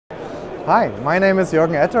Hi, my name is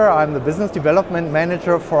Jürgen Etter. I'm the Business Development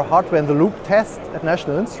Manager for Hardware in the Loop Test at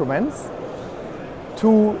National Instruments.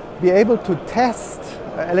 To be able to test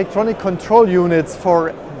electronic control units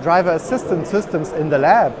for driver assistance systems in the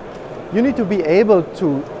lab, you need to be able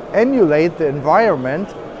to emulate the environment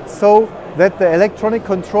so that the electronic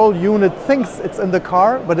control unit thinks it's in the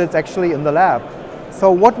car, but it's actually in the lab.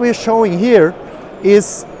 So what we're showing here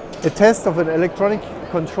is a test of an electronic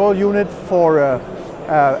control unit for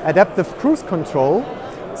adaptive cruise control.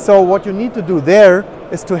 So what you need to do there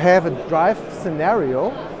is to have a drive scenario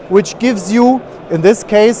which gives you, in this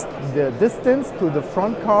case, the distance to the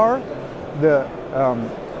front car,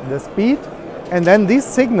 the speed, and then these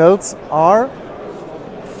signals are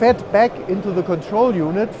fed back into the control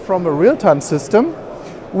unit from a real-time system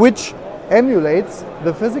which emulates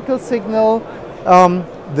the physical signal,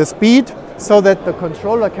 the speed, so that the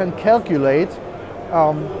controller can calculate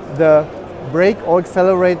the brake or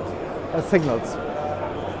accelerate signals.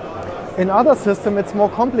 In other systems it's more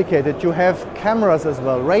complicated. You have cameras as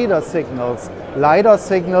well, radar signals, LiDAR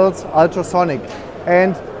signals, ultrasonic.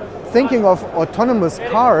 And thinking of autonomous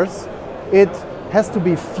cars, it has to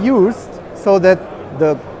be fused so that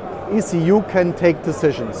the ECU can take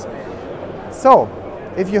decisions. So,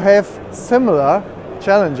 if you have similar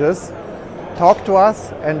challenges, talk to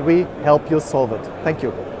us and we help you solve it. Thank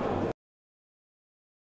you.